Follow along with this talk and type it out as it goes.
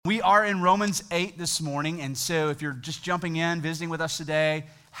We are in Romans 8 this morning, and so if you're just jumping in, visiting with us today,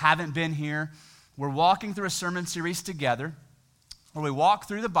 haven't been here, we're walking through a sermon series together where we walk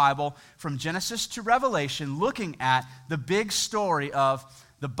through the Bible from Genesis to Revelation, looking at the big story of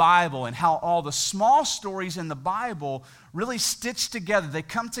the Bible and how all the small stories in the Bible really stitch together. They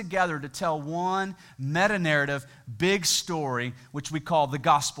come together to tell one meta-narrative, big story, which we call the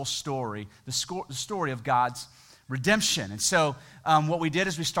gospel story, the story of God's redemption. And so what we did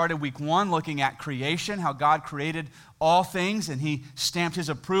is we started week 1 looking at creation, how God created all things, and he stamped his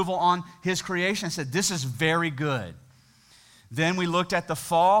approval on his creation and said, this is very good. Then we looked at the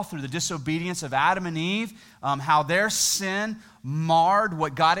fall through the disobedience of Adam and Eve, how their sin marred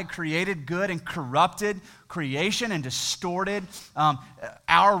what God had created good and corrupted creation and distorted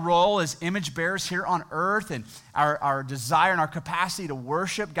our role as image bearers here on earth, and our desire and our capacity to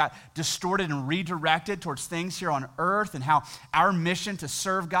worship got distorted and redirected towards things here on earth, and how our mission to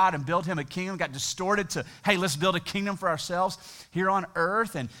serve God and build him a kingdom got distorted to, hey, let's build a kingdom for ourselves here on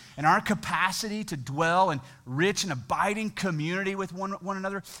earth, and our capacity to dwell in rich and abiding community with one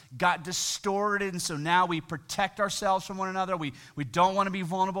another got distorted, and so now we protect ourselves from one another. We don't want to be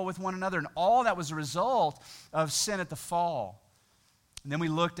vulnerable with one another, and all that was a result of sin at the fall. And then we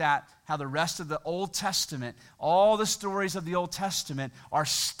looked at how the rest of the Old Testament, all the stories of the Old Testament are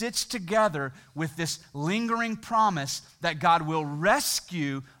stitched together with this lingering promise that God will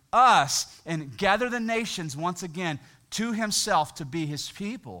rescue us and gather the nations once again to himself to be his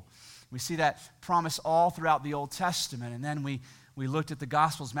people. We see that promise all throughout the Old Testament. And then we looked at the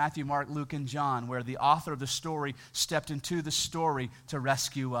Gospels, Matthew, Mark, Luke, and John, where the author of the story stepped into the story to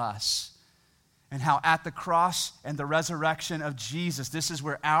rescue us. And how at the cross and the resurrection of Jesus, this is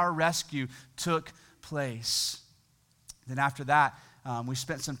where our rescue took place. Then after that, we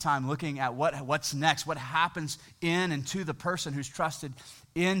spent some time looking at what's next, what happens in and to the person who's trusted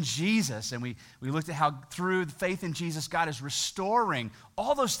in Jesus. And we looked at how through faith in Jesus, God is restoring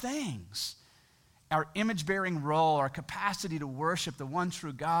all those things. Our image-bearing role, our capacity to worship the one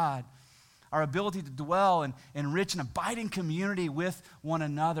true God, our ability to dwell in rich and abiding community with one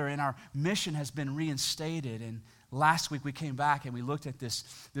another, and our mission has been reinstated. And last week we came back and we looked at this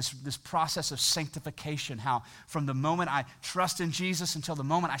process of sanctification, how from the moment I trust in Jesus until the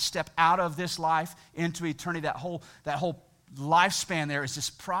moment I step out of this life into eternity, that whole lifespan there is this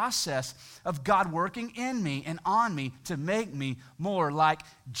process of God working in me and on me to make me more like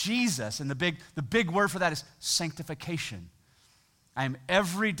Jesus. And the big word for that is sanctification. I am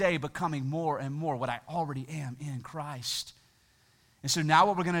every day becoming more and more what I already am in Christ. And so now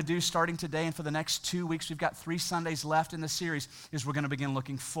what we're going to do starting today and for the next 2 weeks, we've got 3 Sundays left in the series, is we're going to begin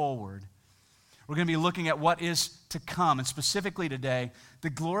looking forward. We're going to be looking at what is to come, and specifically today, the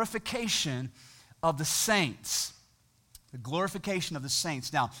glorification of the saints. The glorification of the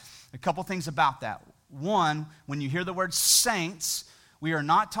saints. Now, a couple things about that. One, when you hear the word saints, we are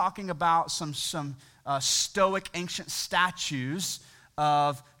not talking about some stoic ancient statues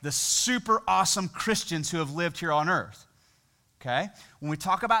of the super awesome Christians who have lived here on earth. Okay? When we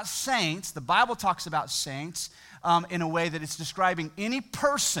talk about saints, the Bible talks about saints in a way that it's describing any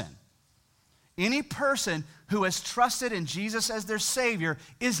person who has trusted in Jesus as their Savior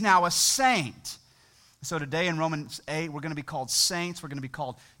is now a saint. So today in Romans 8, we're going to be called saints. We're going to be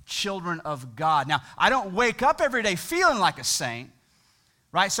called children of God. Now, I don't wake up every day feeling like a saint,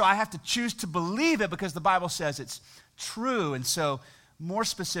 right? So I have to choose to believe it because the Bible says it's true. And so more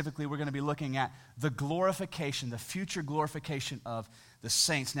specifically, we're going to be looking at the glorification, the future glorification of the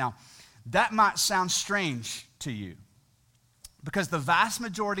saints. Now, that might sound strange to you because the vast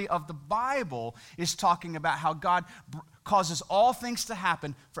majority of the Bible is talking about how God causes all things to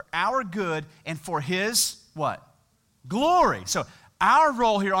happen for our good and for his, what? Glory. So our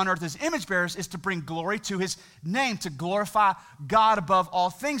role here on earth as image bearers is to bring glory to his name, to glorify God above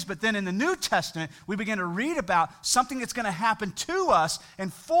all things. But then in the New Testament, we begin to read about something that's going to happen to us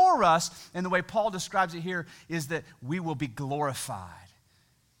and for us. And the way Paul describes it here is that we will be glorified.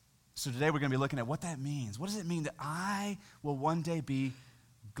 So today we're going to be looking at what that means. What does it mean that I will one day be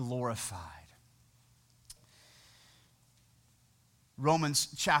glorified? Romans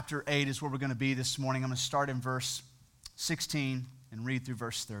chapter 8 is where we're going to be this morning. I'm going to start in verse 16 and read through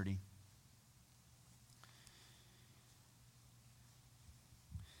verse 30.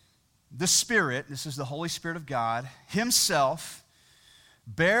 The Spirit, this is the Holy Spirit of God, himself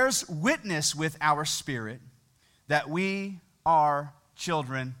bears witness with our spirit that we are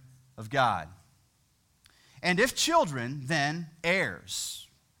children of God. And if children, then heirs.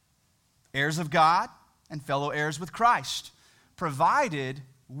 Heirs of God and fellow heirs with Christ, provided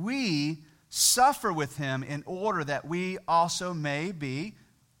we suffer with him in order that we also may be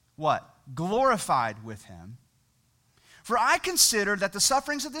what? Glorified with him. For I consider that the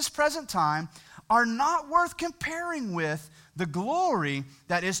sufferings of this present time are not worth comparing with the glory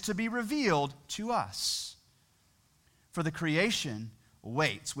that is to be revealed to us. For the creation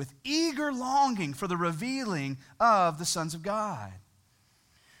waits with eager longing for the revealing of the sons of God.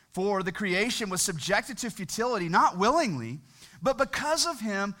 For the creation was subjected to futility, not willingly, but because of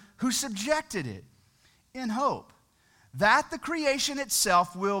him who subjected it, in hope that the creation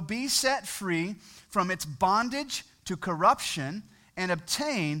itself will be set free from its bondage to corruption and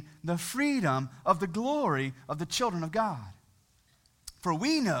obtain the freedom of the glory of the children of God. For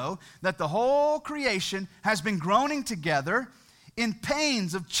we know that the whole creation has been groaning together in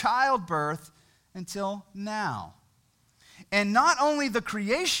pains of childbirth until now. And not only the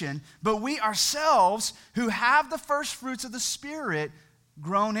creation, but we ourselves who have the first fruits of the Spirit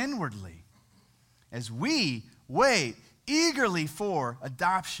groan inwardly, as we wait eagerly for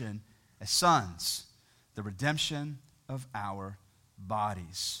adoption as sons, the redemption of our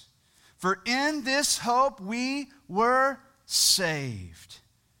bodies. For in this hope we were saved.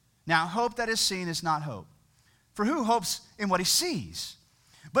 Now, hope that is seen is not hope. For who hopes in what he sees?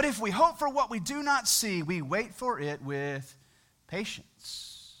 But if we hope for what we do not see, we wait for it with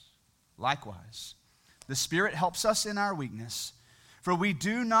patience. Likewise, the Spirit helps us in our weakness, for we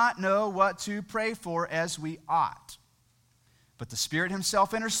do not know what to pray for as we ought. But the Spirit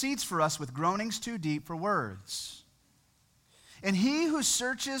himself intercedes for us with groanings too deep for words. And he who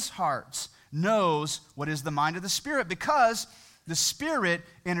searches hearts knows what is the mind of the Spirit, because the Spirit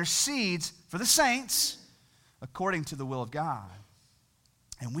intercedes for the saints according to the will of God.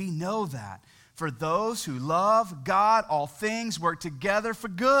 And we know that for those who love God, all things work together for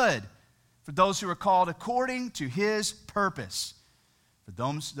good, for those who are called according to his purpose. For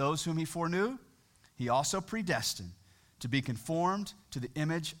those whom he foreknew, he also predestined to be conformed to the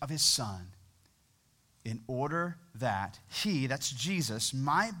image of his Son, in order that he, that's Jesus,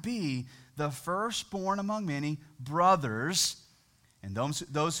 might be the firstborn among many brothers. And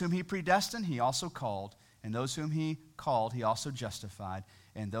those whom he predestined, he also called. And those whom he called, he also justified.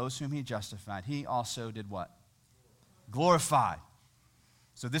 And those whom he justified, he also did what? Glorified.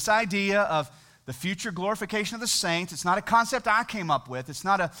 So this idea of the future glorification of the saints, it's not a concept I came up with. It's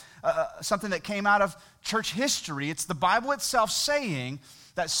not something that came out of church history. It's the Bible itself saying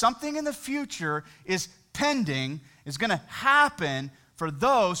that something in the future is pending, is going to happen for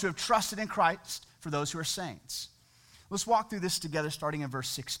those who have trusted in Christ, for those who are saints. Let's walk through this together starting in verse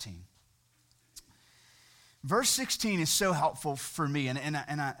 16. Verse 16 is so helpful for me, and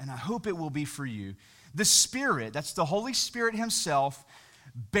I hope it will be for you. The Spirit, that's the Holy Spirit himself,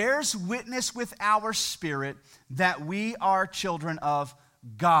 bears witness with our spirit that we are children of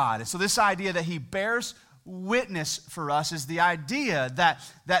God. And so this idea that he bears witness for us is the idea that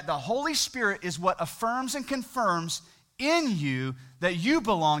the Holy Spirit is what affirms and confirms in you that you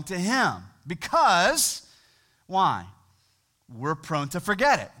belong to him. Because, why? We're prone to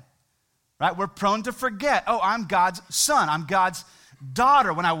forget it. Right? We're prone to forget, oh, I'm God's son, I'm God's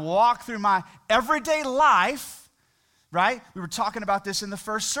daughter. When I walk through my everyday life, right? We were talking about this in the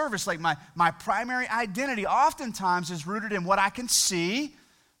first service. Like my primary identity oftentimes is rooted in what I can see,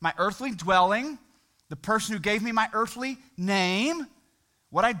 my earthly dwelling, the person who gave me my earthly name,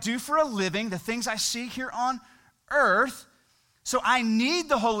 what I do for a living, the things I see here on earth. So I need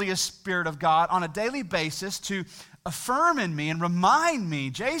the Holy Spirit of God on a daily basis to affirm in me and remind me,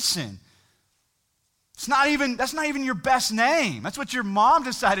 Jason, that's not even your best name. That's what your mom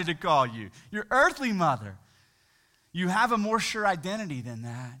decided to call you, your earthly mother. You have a more sure identity than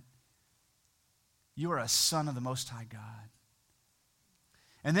that. You are a son of the Most High God.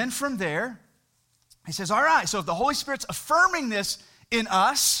 And then from there, he says, all right, so if the Holy Spirit's affirming this in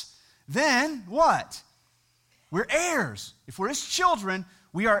us, then what? We're heirs. If we're his children,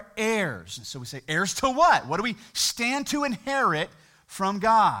 we are heirs. And so we say, heirs to what? What do we stand to inherit from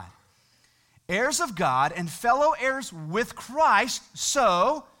God? Heirs of God and fellow heirs with Christ.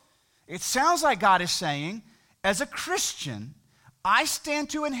 So it sounds like God is saying, as a Christian, I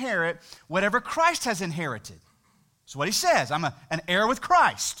stand to inherit whatever Christ has inherited. So what he says, I'm an heir with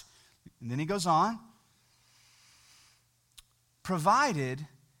Christ. And then he goes on, provided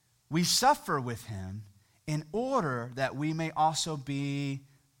we suffer with him in order that we may also be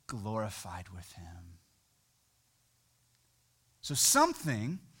glorified with him. So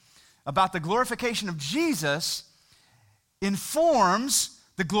something about the glorification of Jesus informs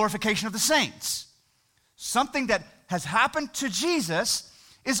the glorification of the saints. Something that has happened to Jesus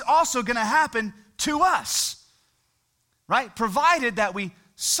is also going to happen to us, right? Provided that we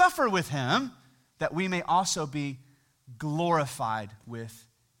suffer with him, that we may also be glorified with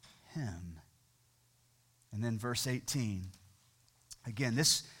him. And then verse 18. Again,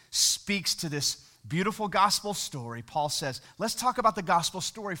 this speaks to this beautiful gospel story. Paul says, let's talk about the gospel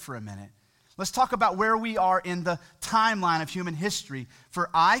story for a minute. Let's talk about where we are in the timeline of human history. For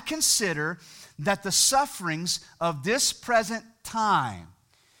I consider that the sufferings of this present time.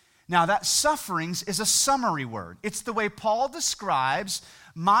 Now, that sufferings is a summary word. It's the way Paul describes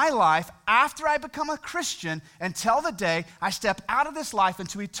my life after I become a Christian until the day I step out of this life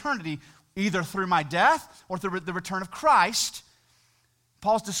into eternity, either through my death or through the return of Christ.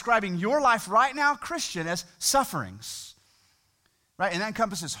 Paul's describing your life right now, Christian, as sufferings. Right? And that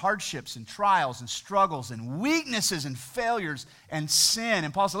encompasses hardships and trials and struggles and weaknesses and failures and sin.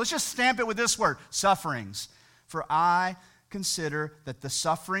 And Paul said, let's just stamp it with this word, sufferings. For I consider that the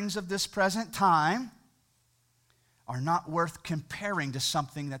sufferings of this present time are not worth comparing to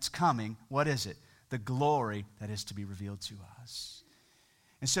something that's coming. What is it? The glory that is to be revealed to us.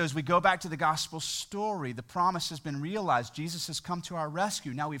 And so as we go back to the gospel story, the promise has been realized. Jesus has come to our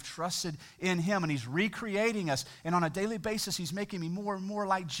rescue. Now we've trusted in him, and he's recreating us. And on a daily basis, he's making me more and more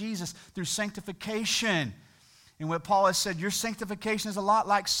like Jesus through sanctification. And what Paul has said, your sanctification is a lot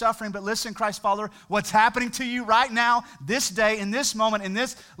like suffering. But listen, Christ follower, what's happening to you right now, this day, in this moment, in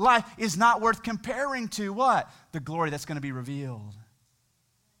this life, is not worth comparing to what? The glory that's going to be revealed.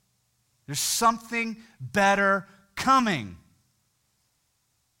 There's something better coming.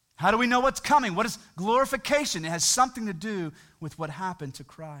 How do we know what's coming? What is glorification? It has something to do with what happened to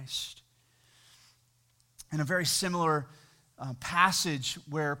Christ. In a very similar passage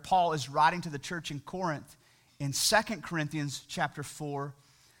where Paul is writing to the church in Corinth, in 2 Corinthians chapter 4,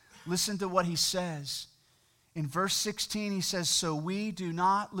 listen to what he says. In verse 16, he says, so we do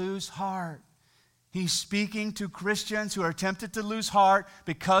not lose heart. He's speaking to Christians who are tempted to lose heart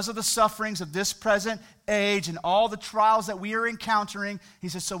because of the sufferings of this present age and all the trials that we are encountering. He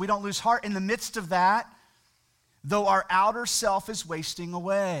says, so we don't lose heart in the midst of that, though our outer self is wasting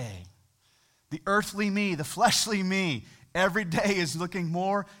away. The earthly me, the fleshly me, every day is looking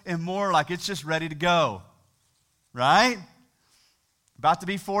more and more like it's just ready to go. Right? About to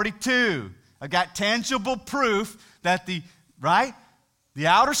be 42. I got tangible proof that the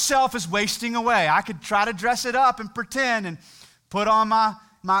outer self is wasting away. I could try to dress it up and pretend and put on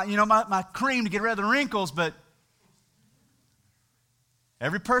my cream to get rid of the wrinkles, but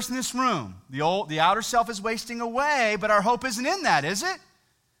every person in this room, the outer self is wasting away, but our hope isn't in that, is it?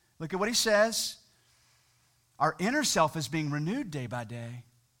 Look at what he says. Our inner self is being renewed day by day,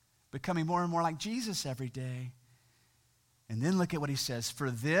 becoming more and more like Jesus every day. And then look at what he says.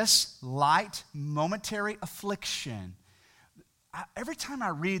 For this light momentary affliction. Every time I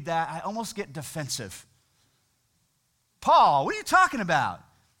read that, I almost get defensive. Paul, what are you talking about?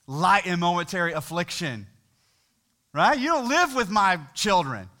 Light and momentary affliction. Right? You don't live with my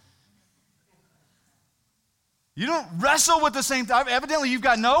children. You don't wrestle with the same thing. Evidently, you've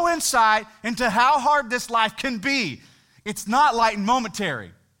got no insight into how hard this life can be. It's not light and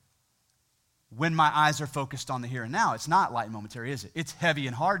momentary. When my eyes are focused on the here and now, it's not light and momentary, is it? It's heavy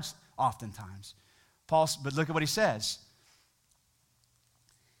and hard oftentimes. But look at what he says.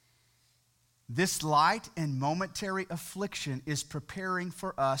 This light and momentary affliction is preparing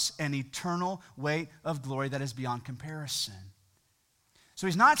for us an eternal weight of glory that is beyond comparison. So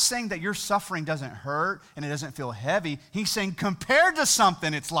he's not saying that your suffering doesn't hurt and it doesn't feel heavy. He's saying compared to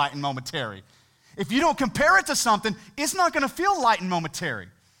something, it's light and momentary. If you don't compare it to something, it's not going to feel light and momentary.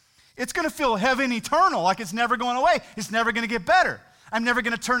 It's going to feel heavy and eternal, like it's never going away. It's never going to get better. I'm never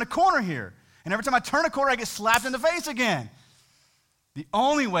going to turn a corner here. And every time I turn a corner, I get slapped in the face again. The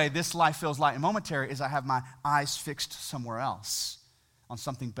only way this life feels light and momentary is I have my eyes fixed somewhere else on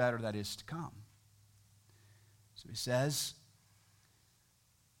something better that is to come. So he says,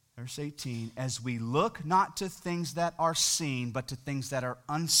 verse 18, as we look not to things that are seen, but to things that are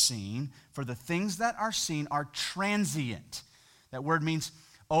unseen, for the things that are seen are transient. That word means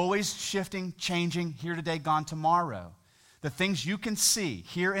always shifting, changing, here today, gone tomorrow. The things you can see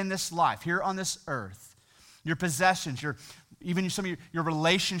here in this life, here on this earth, your possessions, even some of your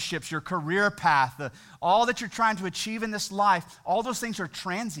relationships, your career path, all that you're trying to achieve in this life, all those things are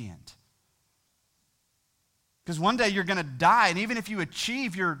transient. Because one day you're going to die, and even if you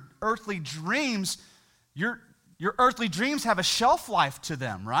achieve your earthly dreams, your earthly dreams have a shelf life to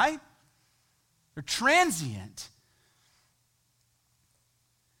them, right? They're transient.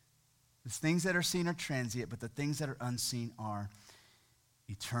 The things that are seen are transient, but the things that are unseen are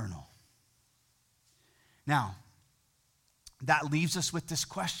eternal. Now, that leaves us with this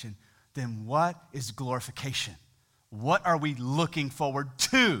question. Then what is glorification? What are we looking forward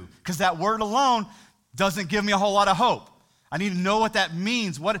to? Because that word alone doesn't give me a whole lot of hope. I need to know what that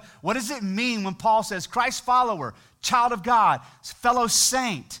means. What does it mean when Paul says, Christ follower, child of God, fellow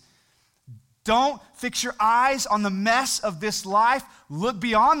saint? Don't fix your eyes on the mess of this life. Look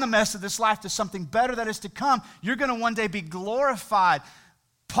beyond the mess of this life to something better that is to come. You're going to one day be glorified.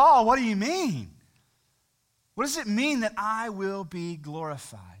 Paul, what do you mean? What does it mean that I will be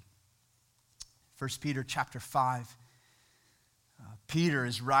glorified? 1 Peter chapter 5. Peter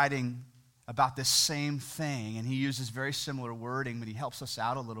is writing about this same thing, and he uses very similar wording, but he helps us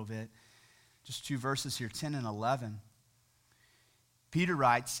out a little bit. Just 2 verses here, 10 and 11. Peter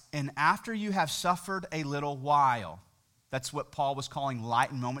writes, and after you have suffered a little while, that's what Paul was calling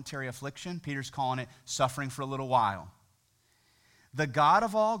light and momentary affliction. Peter's calling it suffering for a little while. The God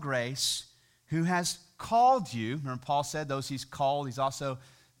of all grace, who has called you, remember Paul said those he's called, he's also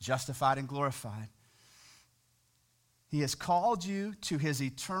justified and glorified. He has called you to his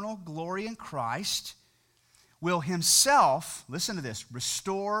eternal glory in Christ, will himself, listen to this,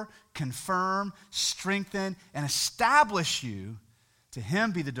 restore, confirm, strengthen, and establish you. To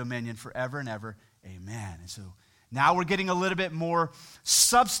him be the dominion forever and ever. Amen. And so now we're getting a little bit more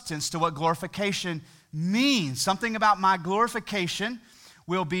substance to what glorification means. Something about my glorification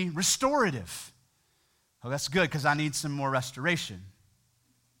will be restorative. Oh, that's good because I need some more restoration.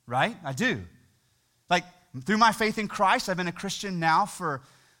 Right? I do. Like, through my faith in Christ, I've been a Christian now for,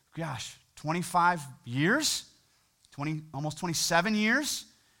 25 years, almost 27 years.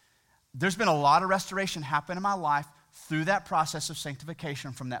 There's been a lot of restoration happen in my life through that process of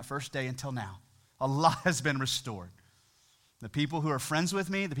sanctification from that first day until now. A lot has been restored. The people who are friends with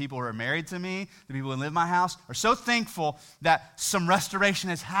me, the people who are married to me, the people who live in my house are so thankful that some restoration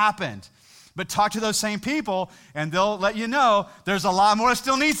has happened. But talk to those same people and they'll let you know there's a lot more that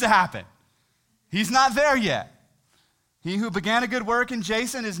still needs to happen. He's not there yet. He who began a good work in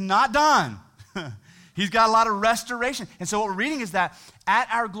Jason is not done. He's got a lot of restoration. And so what we're reading is that at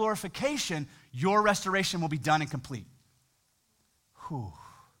our glorification, your restoration will be done and complete. Whew.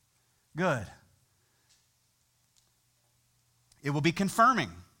 Good. It will be confirming.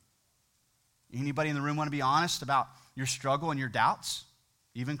 Anybody in the room want to be honest about your struggle and your doubts?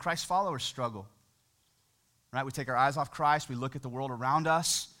 Even Christ followers struggle. Right? We take our eyes off Christ, we look at the world around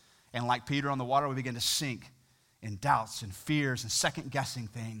us, and like Peter on the water, we begin to sink in doubts and fears and second-guessing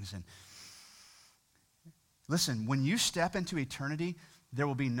things. And listen, when you step into eternity, there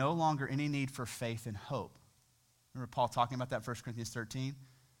will be no longer any need for faith and hope. Remember Paul talking about that in 1 Corinthians 13?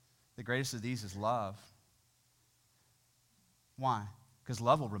 The greatest of these is love. Why? Because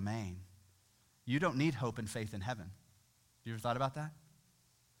love will remain. You don't need hope and faith in heaven. You ever thought about that?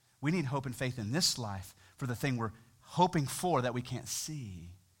 We need hope and faith in this life for the thing we're hoping for that we can't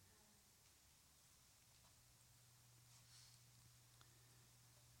see.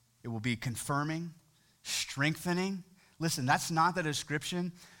 It will be confirming, strengthening. Listen, that's not the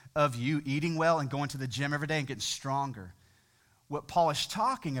description of you eating well and going to the gym every day and getting stronger. What Paul is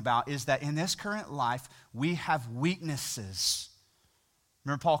talking about is that in this current life, we have weaknesses.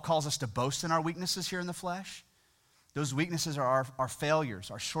 Remember, Paul calls us to boast in our weaknesses here in the flesh? Those weaknesses are our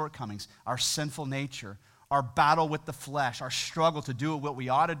failures, our shortcomings, our sinful nature, our battle with the flesh, our struggle to do what we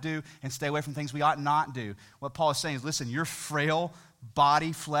ought to do and stay away from things we ought not do. What Paul is saying is, listen, your frail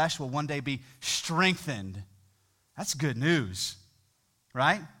body, flesh will one day be strengthened. That's good news,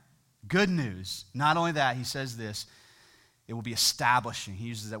 right? Good news. Not only that, he says this, it will be establishing. He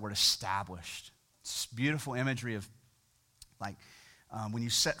uses that word established. It's beautiful imagery of like when you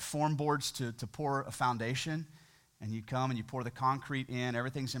set form boards to pour a foundation, and you come and you pour the concrete in,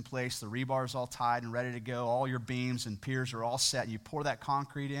 everything's in place, the rebar's all tied and ready to go, all your beams and piers are all set, and you pour that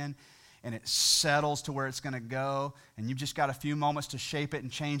concrete in, and it settles to where it's going to go, and you've just got a few moments to shape it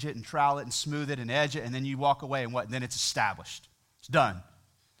and change it and trowel it and smooth it and edge it, and then you walk away, and what? And then it's established. It's done.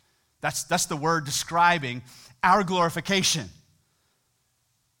 That's the word describing our glorification.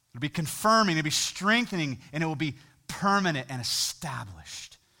 It'll be confirming, it'll be strengthening, and it will be permanent and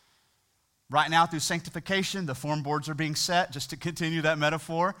established. Right now, through sanctification, the form boards are being set, just to continue that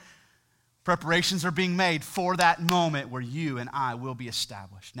metaphor. Preparations are being made for that moment where you and I will be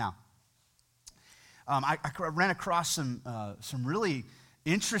established. Now, I ran across some really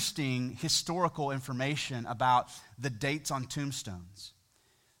interesting historical information about the dates on tombstones.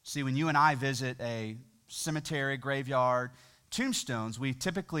 See, when you and I visit a cemetery, graveyard, tombstones, we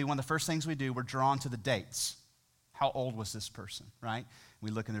typically, one of the first things we do, we're drawn to the dates. How old was this person, right?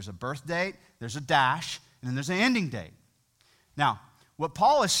 We look and there's a birth date, there's a dash, and then there's an ending date. Now, what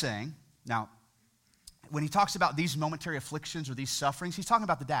Paul is saying, when he talks about these momentary afflictions or these sufferings, he's talking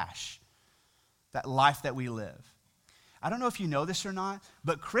about the dash, that life that we live. I don't know if you know this or not,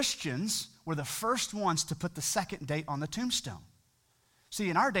 but Christians were the first ones to put the second date on the tombstone. See,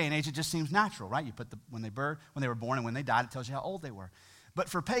 in our day and age, it just seems natural, right? You put when they were born and when they died, it tells you how old they were. But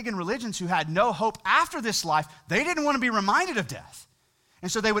for pagan religions who had no hope after this life, they didn't want to be reminded of death.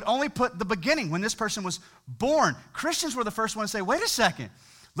 And so they would only put the beginning, when this person was born. Christians were the first ones to say, wait a second,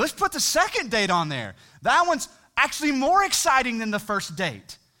 let's put the second date on there. That one's actually more exciting than the first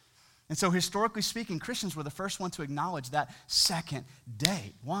date. And so historically speaking, Christians were the first one to acknowledge that second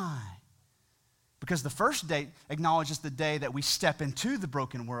date. Why? Because the first date acknowledges the day that we step into the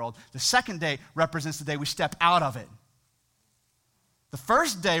broken world. The second day represents the day we step out of it. The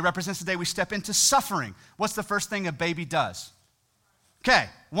first day represents the day we step into suffering. What's the first thing a baby does? Okay,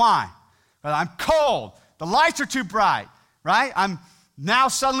 why? Well, I'm cold. The lights are too bright, right? I'm now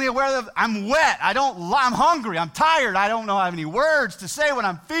suddenly aware that I'm wet. I'm hungry. I'm tired. I don't know have any words to say what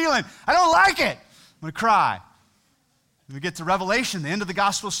I'm feeling. I don't like it. I'm going to cry. And we get to Revelation, the end of the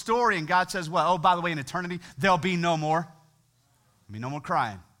gospel story, and God says, well, oh, by the way, in eternity, there'll be no more. There'll be no more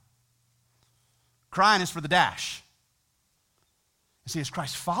crying. Crying is for the dash. You see, as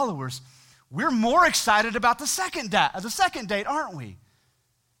Christ's followers, we're more excited about the second date, aren't we?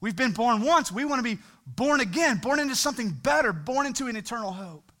 We've been born once. We want to be born again, born into something better, born into an eternal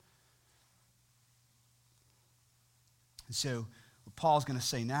hope. And so what Paul's going to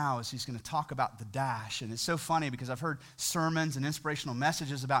say now is he's going to talk about the dash. And it's so funny because I've heard sermons and inspirational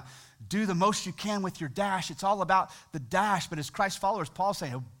messages about do the most you can with your dash. It's all about the dash. But as Christ's followers, Paul's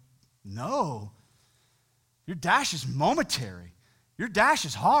saying, oh, no, your dash is momentary. Your dash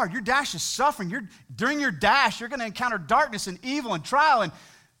is hard. Your dash is suffering. During your dash, you're going to encounter darkness and evil and trial, and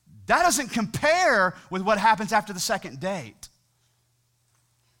that doesn't compare with what happens after the second date.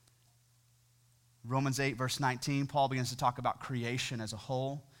 Romans 8, verse 19, Paul begins to talk about creation as a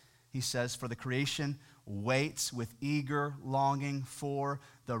whole. He says, for the creation waits with eager longing for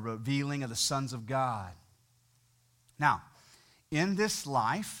the revealing of the sons of God. Now, in this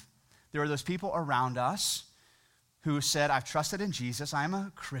life, there are those people around us who said, I've trusted in Jesus, I'm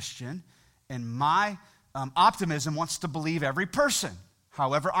a Christian, and my optimism wants to believe every person.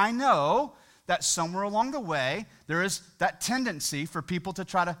 However, I know that somewhere along the way, there is that tendency for people to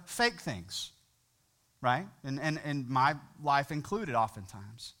try to fake things, right? And my life included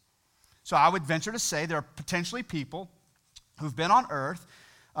oftentimes. So I would venture to say there are potentially people who've been on earth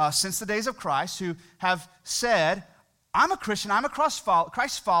since the days of Christ who have said, I'm a Christian, I'm a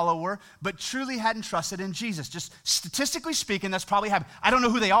Christ follower, but truly hadn't trusted in Jesus. Just statistically speaking, that's probably happened. I don't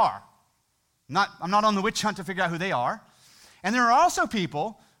know who they are. I'm not on the witch hunt to figure out who they are. And there are also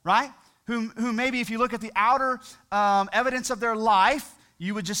people, right, who maybe if you look at the outer evidence of their life,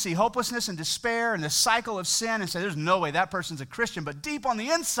 you would just see hopelessness and despair and the cycle of sin and say, there's no way that person's a Christian. But deep on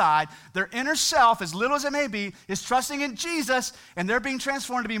the inside, their inner self, as little as it may be, is trusting in Jesus, and they're being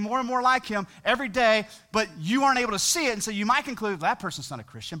transformed to be more and more like him every day, but you aren't able to see it, and so you might conclude, that person's not a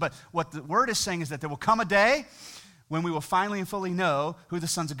Christian. But what the word is saying is that there will come a day when we will finally and fully know who the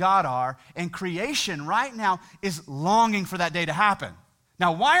sons of God are, and creation right now is longing for that day to happen.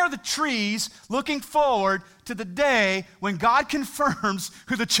 Now, why are the trees looking forward to the day when God confirms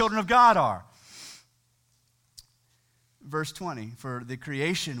who the children of God are? Verse 20, for the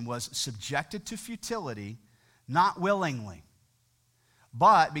creation was subjected to futility, not willingly,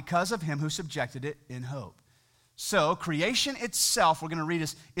 but because of him who subjected it in hope. So creation itself, we're going to read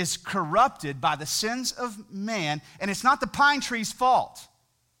this, is corrupted by the sins of man, and it's not the pine tree's fault.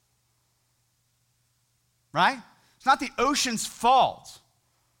 Right? It's not the ocean's fault.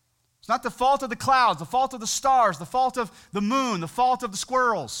 It's not the fault of the clouds, the fault of the stars, the fault of the moon, the fault of the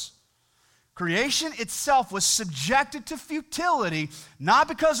squirrels. Creation itself was subjected to futility, not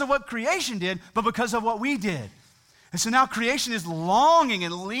because of what creation did, but because of what we did. And so now creation is longing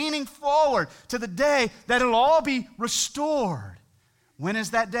and leaning forward to the day that it'll all be restored. When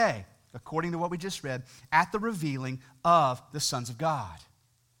is that day? According to what we just read, at the revealing of the sons of God.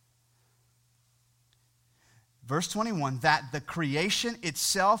 Verse 21, that the creation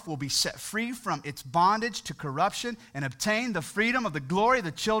itself will be set free from its bondage to corruption and obtain the freedom of the glory of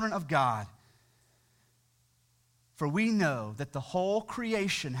the children of God. For we know that the whole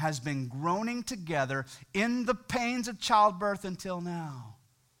creation has been groaning together in the pains of childbirth until now.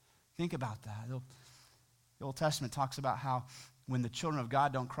 Think about that. The Old Testament talks about how when the children of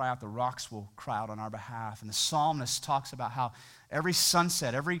God don't cry out, the rocks will cry out on our behalf. And the psalmist talks about how every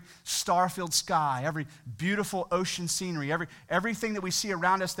sunset, every star-filled sky, every beautiful ocean scenery, everything that we see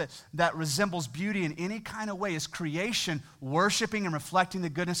around us that resembles beauty in any kind of way is creation worshiping and reflecting the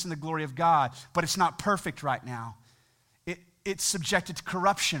goodness and the glory of God. But it's not perfect right now. It's subjected to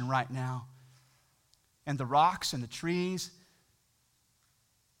corruption right now. And the rocks and the trees,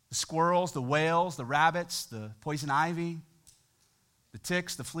 The squirrels, the whales, the rabbits, the poison ivy, the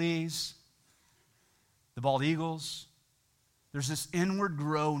ticks, the fleas, the bald eagles. There's this inward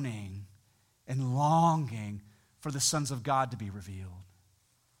groaning and longing for the sons of God to be revealed.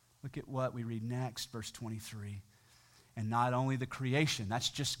 Look at what we read next, verse 23. And not only the creation, that's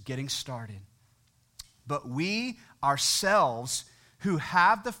just getting started, but we ourselves who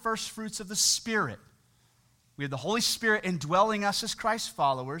have the first fruits of the Spirit, we have the Holy Spirit indwelling us as Christ's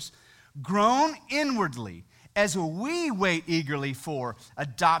followers, groan inwardly as we wait eagerly for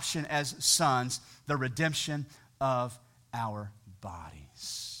adoption as sons, the redemption of our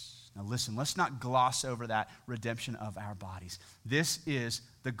bodies. Now listen, let's not gloss over that redemption of our bodies. This is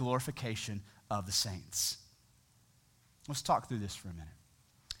the glorification of the saints. Let's talk through this for a minute.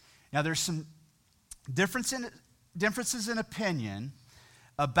 Now there's some differences in opinion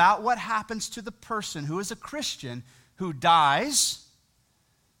about what happens to the person who is a Christian who dies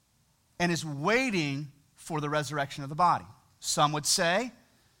and is waiting for the resurrection of the body. Some would say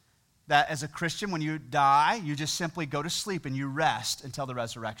that as a Christian, when you die, you just simply go to sleep and you rest until the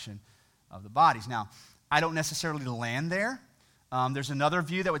resurrection of the bodies. Now, I don't necessarily land there. There's another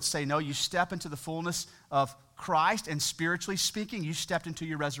view that would say, no, you step into the fullness of Christ, and spiritually speaking, you stepped into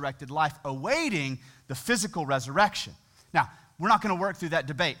your resurrected life, awaiting the physical resurrection. Now, we're not going to work through that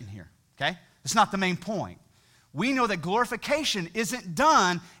debate in here, okay? It's not the main point. We know that glorification isn't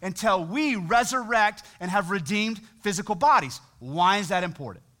done until we resurrect and have redeemed physical bodies. Why is that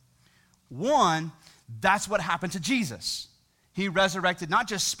important? One, that's what happened to Jesus. He resurrected not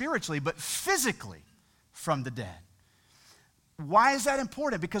just spiritually, but physically from the dead. Why is that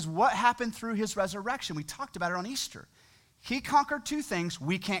important? Because what happened through his resurrection? We talked about it on Easter. He conquered two things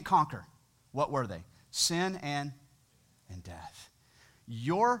we can't conquer. What were they? Sin and death.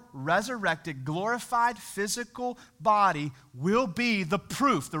 Your resurrected, glorified physical body will be the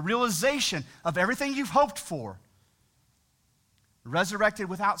proof, the realization of everything you've hoped for. Resurrected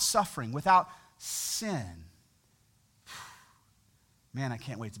without suffering, without sin. Man, I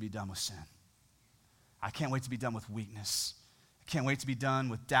can't wait to be done with sin. I can't wait to be done with weakness. I can't wait to be done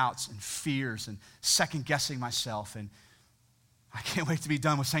with doubts and fears and second-guessing myself. And I can't wait to be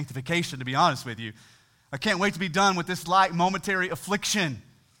done with sanctification, to be honest with you. I can't wait to be done with this light momentary affliction.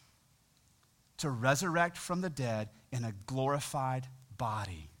 To resurrect from the dead in a glorified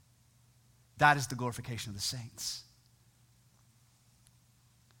body. That is the glorification of the saints.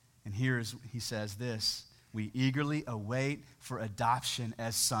 And he says this, we eagerly await for adoption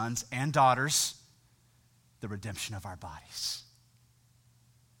as sons and daughters, the redemption of our bodies.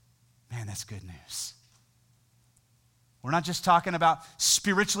 Man, that's good news. We're not just talking about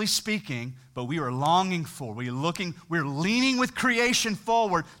spiritually speaking, but we are longing for, we're leaning with creation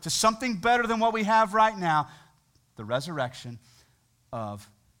forward to something better than what we have right now, the resurrection of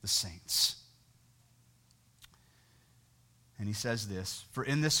the saints. And he says this, for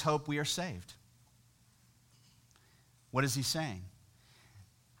in this hope we are saved. What is he saying?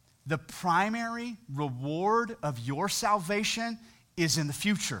 The primary reward of your salvation is in the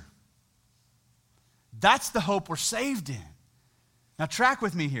future. That's the hope we're saved in. Now track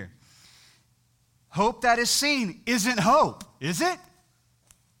with me here. Hope that is seen isn't hope, is it?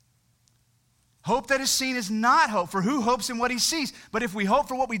 Hope that is seen is not hope, for who hopes in what he sees? But if we hope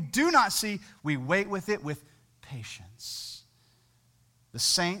for what we do not see, we wait with it with patience. The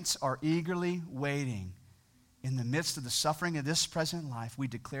saints are eagerly waiting. In the midst of the suffering of this present life, we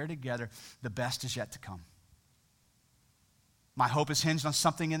declare together, the best is yet to come. My hope is hinged on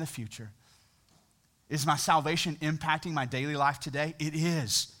something in the future. Is my salvation impacting my daily life today? It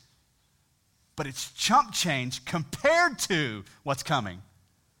is. But it's chump change compared to what's coming.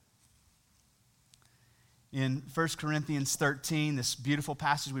 In 1 Corinthians 13, this beautiful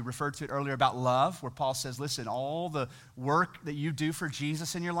passage, we referred to it earlier about love, where Paul says, listen, all the work that you do for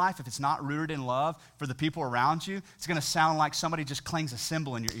Jesus in your life, if it's not rooted in love for the people around you, it's going to sound like somebody just clangs a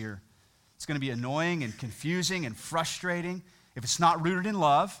cymbal in your ear. It's going to be annoying and confusing and frustrating if it's not rooted in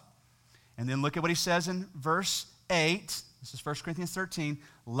love. And then look at what he says in verse 8. This is 1 Corinthians 13.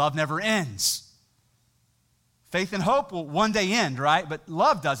 Love never ends. Faith and hope will one day end, right? But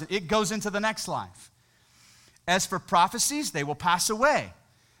love doesn't. It goes into the next life. As for prophecies, they will pass away.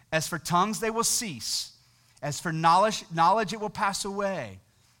 As for tongues, they will cease. As for knowledge, it will pass away.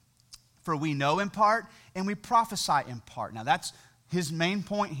 For we know in part, and we prophesy in part. Now that's his main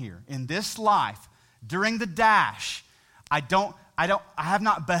point here. In this life, during the dash, I have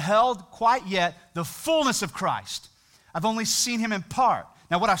not beheld quite yet the fullness of Christ. I've only seen him in part.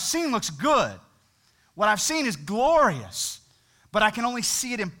 Now what I've seen looks good. What I've seen is glorious. but I can only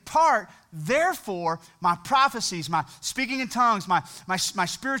see it in part. Therefore, my prophecies, my speaking in tongues, my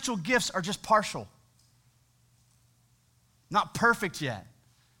spiritual gifts are just partial. Not perfect yet.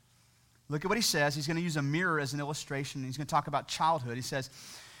 Look at what he says. He's going to use a mirror as an illustration. He's going to talk about childhood. He says,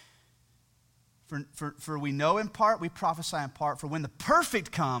 For we know in part, we prophesy in part. For when the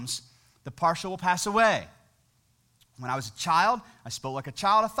perfect comes, the partial will pass away. When I was a child, I spoke like a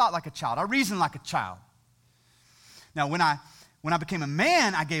child. I thought like a child. I reasoned like a child. Now, when I became a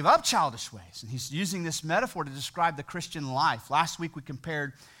man, I gave up childish ways. And he's using this metaphor to describe the Christian life. Last week, we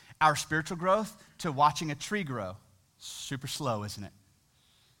compared our spiritual growth to watching a tree grow. Super slow, isn't it?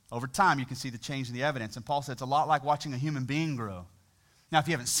 Over time, you can see the change in the evidence. And Paul said it's a lot like watching a human being grow. Now, if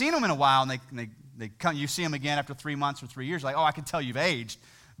you haven't seen them in a while and they come, you see them again after 3 months or 3 years, like, oh, I can tell you've aged.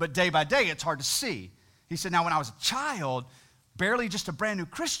 But day by day, it's hard to see. He said, now, when I was a child, barely just a brand new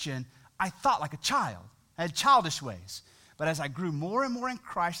Christian, I thought like a child. I had childish ways. But as I grew more and more in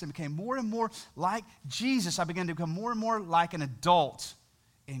Christ and became more and more like Jesus, I began to become more and more like an adult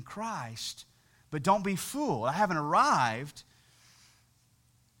in Christ. But don't be fooled. I haven't arrived.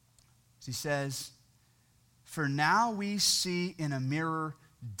 He says, for now we see in a mirror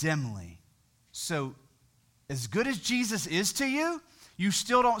dimly. So as good as Jesus is to you, you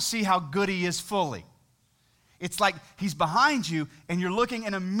still don't see how good he is fully. It's like he's behind you and you're looking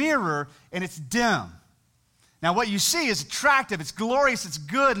in a mirror and it's dim. Now what you see is attractive, it's glorious, it's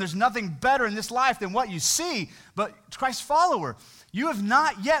good, and there's nothing better in this life than what you see. But Christ's follower, you have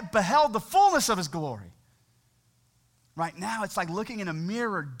not yet beheld the fullness of his glory. Right now, it's like looking in a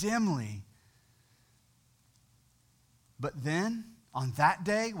mirror dimly. But then, on that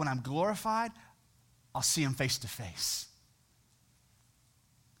day, when I'm glorified, I'll see him face to face.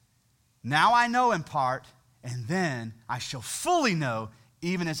 Now I know in part, and then I shall fully know,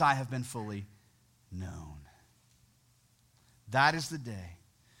 even as I have been fully known. That is the day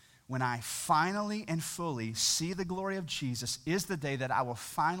when I finally and fully see the glory of Jesus, is the day that I will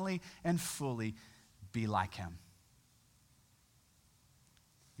finally and fully be like him.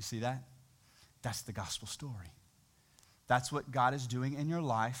 You see that? That's the gospel story. That's what God is doing in your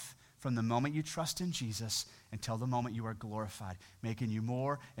life from the moment you trust in Jesus until the moment you are glorified, making you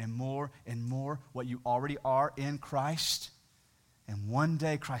more and more and more what you already are in Christ. And one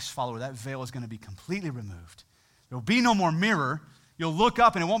day, Christ's follower, that veil is going to be completely removed. There will be no more mirror. You'll look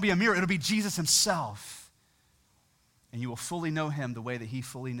up and it won't be a mirror. It'll be Jesus himself. And you will fully know him the way that he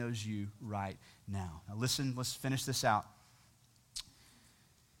fully knows you right now. Now listen, let's finish this out.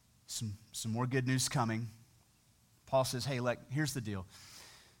 Some more good news coming. Paul says, hey, look, here's the deal.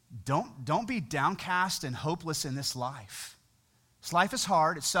 Don't be downcast and hopeless in this life. This life is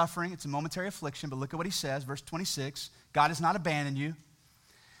hard. It's suffering. It's a momentary affliction. But look at what he says, verse 26. God has not abandoned you.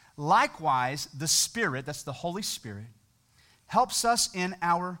 Likewise, the Spirit, that's the Holy Spirit, helps us in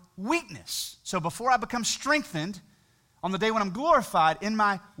our weakness. So before I become strengthened, on the day when I'm glorified, in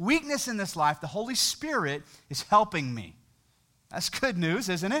my weakness in this life, the Holy Spirit is helping me. That's good news,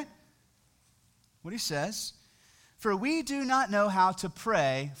 isn't it? What he says, for we do not know how to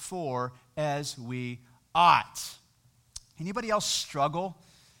pray for as we ought. Anybody else struggle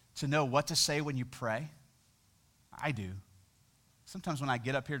to know what to say when you pray? I do. Sometimes when I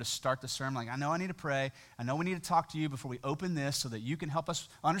get up here to start the sermon, like, I know I need to pray. I know we need to talk to you before we open this so that you can help us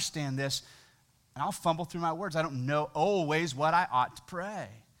understand this. And I'll fumble through my words. I don't know always what I ought to pray.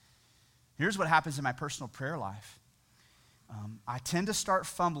 Here's what happens in my personal prayer life. I tend to start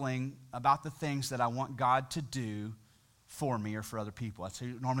fumbling about the things that I want God to do for me or for other people. That's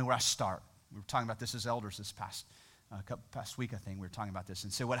normally where I start. We were talking about this as elders this past week, I think. We were talking about this.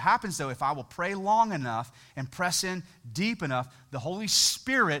 And so what happens, though, if I will pray long enough and press in deep enough, the Holy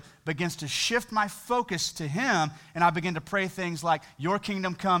Spirit begins to shift my focus to him, and I begin to pray things like, your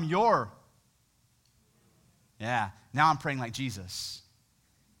kingdom come, now I'm praying like Jesus.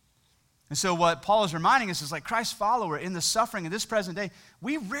 And so what Paul is reminding us is like Christ's follower in the suffering of this present day,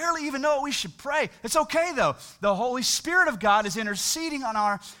 we rarely even know what we should pray. It's okay, though. The Holy Spirit of God is interceding on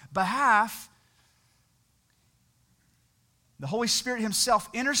our behalf. The Holy Spirit himself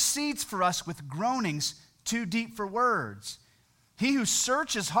intercedes for us with groanings too deep for words. He who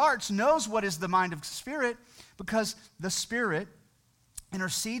searches hearts knows what is the mind of the Spirit, because the Spirit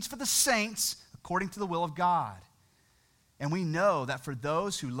intercedes for the saints according to the will of God. And we know that for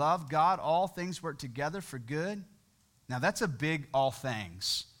those who love God, all things work together for good. Now that's a big all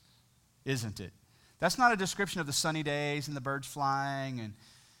things, isn't it? That's not a description of the sunny days and the birds flying and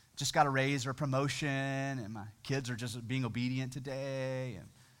just got a raise or a promotion and my kids are just being obedient today. And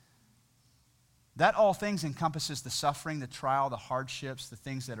that all things encompasses the suffering, the trial, the hardships, the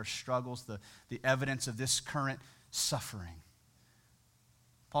things that are struggles, the evidence of this current suffering.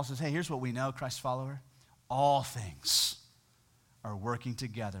 Paul says, hey, here's what we know, Christ follower. All things are working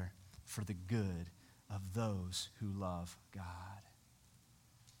together for the good of those who love God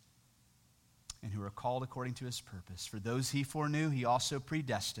and who are called according to his purpose. For those he foreknew, he also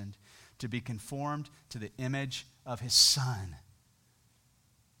predestined to be conformed to the image of his Son.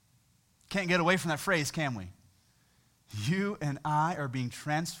 Can't get away from that phrase, can we? You and I are being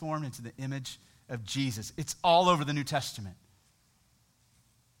transformed into the image of Jesus. It's all over the New Testament.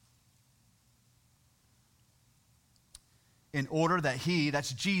 In order that he,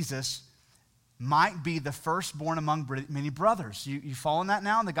 that's Jesus, might be the firstborn among many brothers. You following that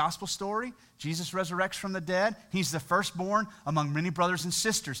now in the gospel story? Jesus resurrects from the dead. He's the firstborn among many brothers and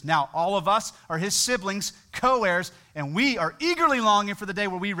sisters. Now, all of us are his siblings, co-heirs, and we are eagerly longing for the day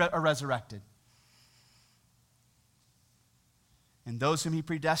where we are resurrected. And those whom he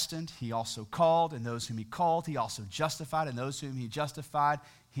predestined, he also called. And those whom he called, he also justified. And those whom he justified,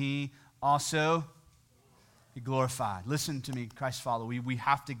 he also glorified. Listen to me, Christ follower. We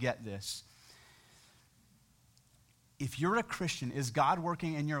have to get this. If you're a Christian, is God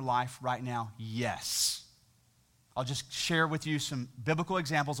working in your life right now? Yes. I'll just share with you some biblical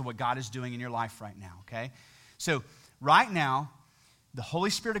examples of what God is doing in your life right now, okay? So right now, the Holy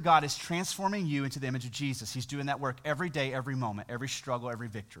Spirit of God is transforming you into the image of Jesus. He's doing that work every day, every moment, every struggle, every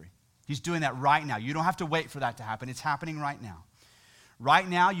victory. He's doing that right now. You don't have to wait for that to happen. It's happening right now. Right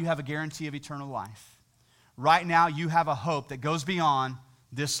now, you have a guarantee of eternal life. Right now, you have a hope that goes beyond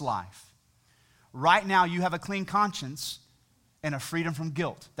this life. Right now, you have a clean conscience and a freedom from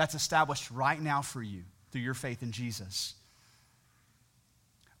guilt. That's established right now for you through your faith in Jesus.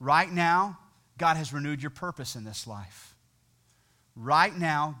 Right now, God has renewed your purpose in this life. Right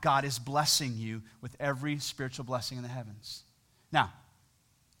now, God is blessing you with every spiritual blessing in the heavens. Now,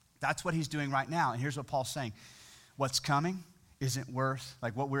 that's what he's doing right now. And here's what Paul's saying. What's coming isn't worth,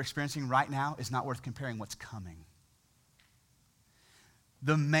 like what we're experiencing right now is not worth comparing what's coming.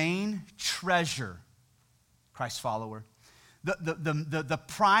 The main treasure, Christ follower, the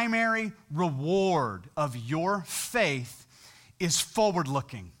primary reward of your faith is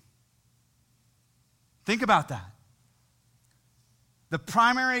forward-looking. Think about that. The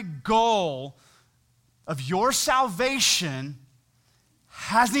primary goal of your salvation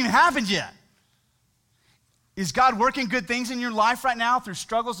hasn't even happened yet. Is God working good things in your life right now through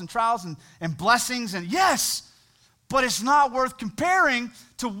struggles and trials and blessings? And yes, but it's not worth comparing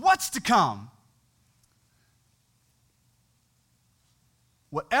to what's to come.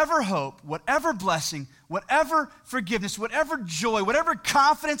 Whatever hope, whatever blessing, whatever forgiveness, whatever joy, whatever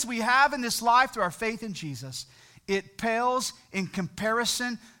confidence we have in this life through our faith in Jesus, it pales in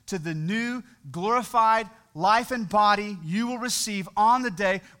comparison to the new glorified life and body you will receive on the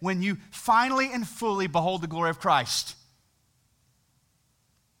day when you finally and fully behold the glory of Christ.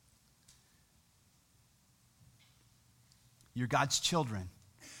 You're God's children.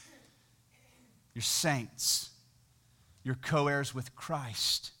 You're saints. You're co-heirs with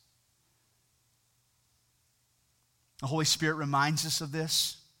Christ. The Holy Spirit reminds us of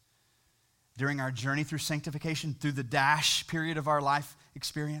this during our journey through sanctification, through the dash period of our life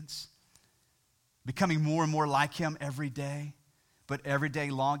experience. Becoming more and more like him every day, but every day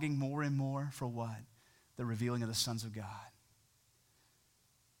longing more and more for what? The revealing of the sons of God.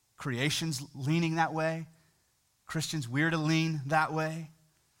 Creation's leaning that way. Christians, we're to lean that way.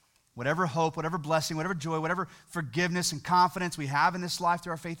 Whatever hope, whatever blessing, whatever joy, whatever forgiveness and confidence we have in this life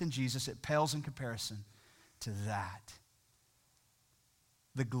through our faith in Jesus, it pales in comparison to that.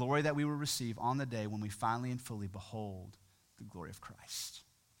 The glory that we will receive on the day when we finally and fully behold the glory of Christ.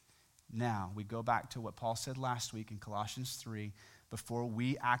 Now, we go back to what Paul said last week in Colossians 3. Before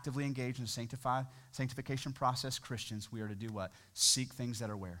we actively engage in the sanctification process, Christians, we are to do what? Seek things that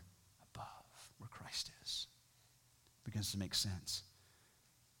are where? Above, where Christ is. Begins to make sense.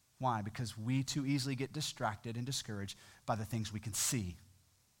 Why? Because we too easily get distracted and discouraged by the things we can see.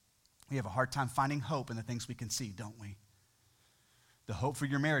 We have a hard time finding hope in the things we can see, don't we? The hope for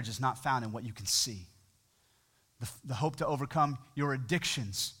your marriage is not found in what you can see. The hope to overcome your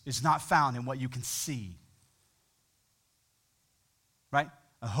addictions is not found in what you can see. Right?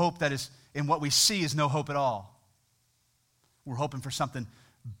 A hope that is in what we see is no hope at all. We're hoping for something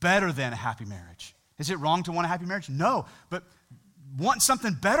better than a happy marriage. Is it wrong to want a happy marriage? No, but want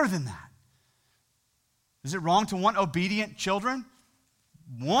something better than that. Is it wrong to want obedient children?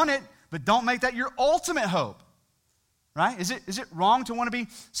 Want it, but don't make that your ultimate hope. Right? Is it wrong to want to be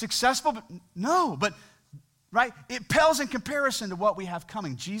successful? No, but right? It pales in comparison to what we have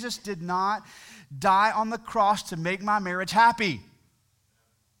coming. Jesus did not die on the cross to make my marriage happy.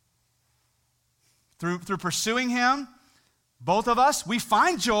 Through pursuing him, Both of us, we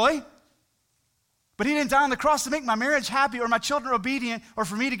find joy, but he didn't die on the cross to make my marriage happy or my children obedient or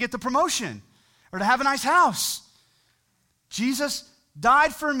for me to get the promotion or to have a nice house. Jesus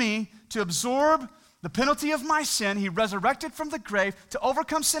died for me to absorb the penalty of my sin. He resurrected from the grave to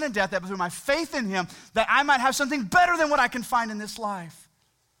overcome sin and death, that through my faith in him, that I might have something better than what I can find in this life.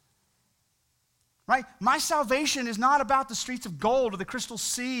 Right? My salvation is not about the streets of gold or the crystal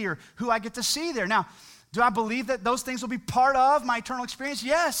sea or who I get to see there. Now, do I believe that those things will be part of my eternal experience?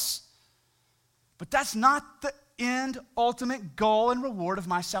 Yes. But that's not the end, ultimate goal and reward of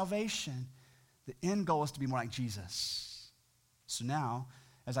my salvation. The end goal is to be more like Jesus. So now,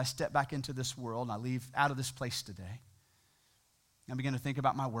 as I step back into this world and I leave out of this place today, I begin to think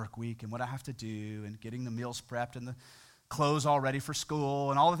about my work week and what I have to do and getting the meals prepped and the clothes all ready for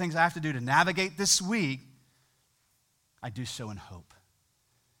school and all the things I have to do to navigate this week. I do so in hope.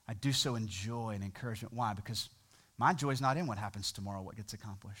 I do so in joy and encouragement. Why? Because my joy is not in what happens tomorrow, what gets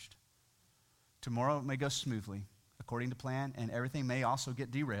accomplished. Tomorrow may go smoothly, according to plan, and everything may also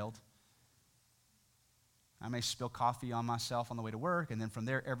get derailed. I may spill coffee on myself on the way to work, and then from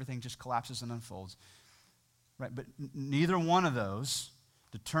there, everything just collapses and unfolds. Right? But neither one of those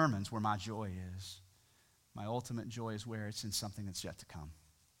determines where my joy is. My ultimate joy is where it's in something that's yet to come,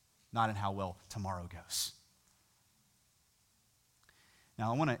 not in how well tomorrow goes.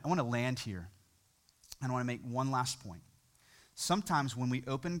 Now, I want to land here, and I want to make one last point. Sometimes when we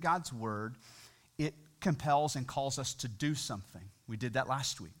open God's word, it compels and calls us to do something. We did that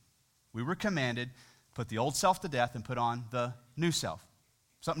last week. We were commanded, put the old self to death and put on the new self.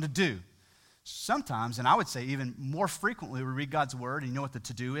 Something to do. Sometimes, and I would say even more frequently, we read God's word, and you know what the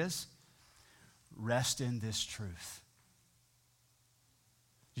to-do is? Rest in this truth.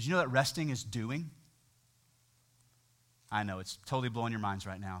 Did you know that resting is doing? I know, it's totally blowing your minds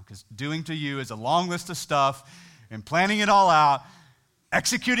right now, because doing to you is a long list of stuff and planning it all out,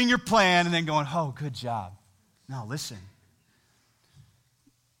 executing your plan, and then going, oh, good job. No, listen.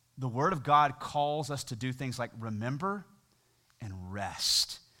 The Word of God calls us to do things like remember and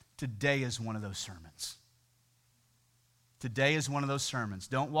rest. Today is one of those sermons. Today is one of those sermons.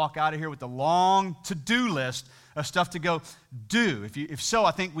 Don't walk out of here with a long to-do list of stuff to go do. If so,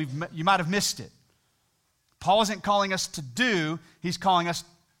 I think you might have missed it. Paul isn't calling us to do, he's calling us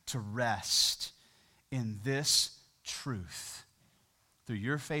to rest in this truth. Through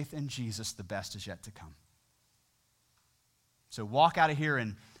your faith in Jesus, the best is yet to come. So walk out of here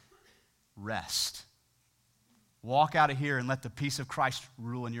and rest. Walk out of here and let the peace of Christ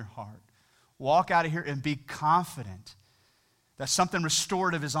rule in your heart. Walk out of here and be confident that something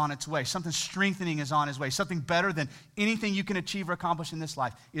restorative is on its way, something strengthening is on its way, something better than anything you can achieve or accomplish in this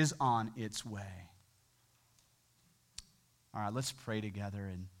life is on its way. All right, let's pray together.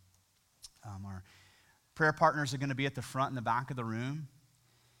 And our prayer partners are going to be at the front and the back of the room.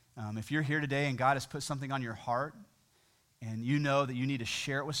 If you're here today and God has put something on your heart and you know that you need to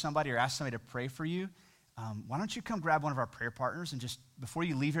share it with somebody or ask somebody to pray for you, why don't you come grab one of our prayer partners and just, before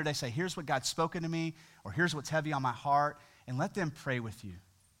you leave here today, say, here's what God's spoken to me, or here's what's heavy on my heart, and let them pray with you.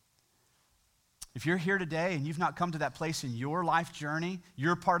 If you're here today and you've not come to that place in your life journey,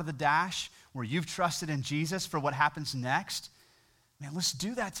 you're part of the dash where you've trusted in Jesus for what happens next, man, let's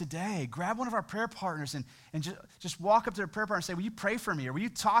do that today. Grab one of our prayer partners and just walk up to their prayer partner and say, will you pray for me? Or will you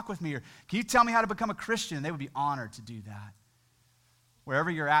talk with me? Or can you tell me how to become a Christian? And they would be honored to do that. Wherever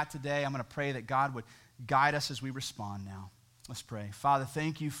you're at today, I'm going to pray that God would guide us as we respond now. Let's pray. Father,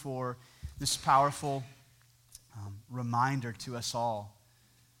 thank you for this powerful reminder to us all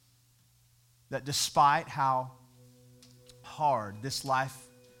that despite how hard this life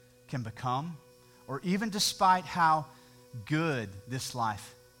can become, or even despite how good this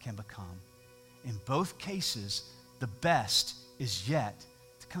life can become, in both cases, the best is yet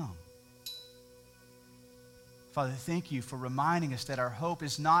to come. Father, thank you for reminding us that our hope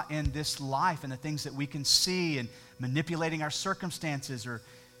is not in this life and the things that we can see and manipulating our circumstances or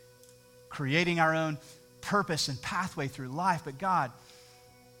creating our own purpose and pathway through life, but God,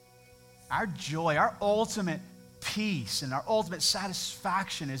 our joy, our ultimate peace and our ultimate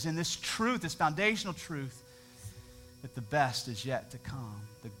satisfaction is in this truth, this foundational truth, that the best is yet to come,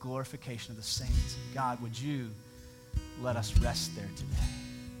 the glorification of the saints. God, would you let us rest there today?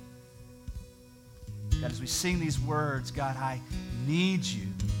 God, as we sing these words, God, I need you.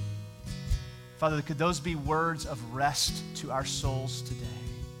 Father, could those be words of rest to our souls today?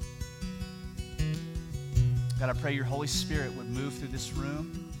 God, I pray your Holy Spirit would move through this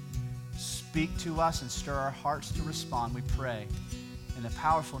room, speak to us, and stir our hearts to respond, we pray, in the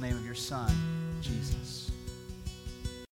powerful name of your Son, Jesus.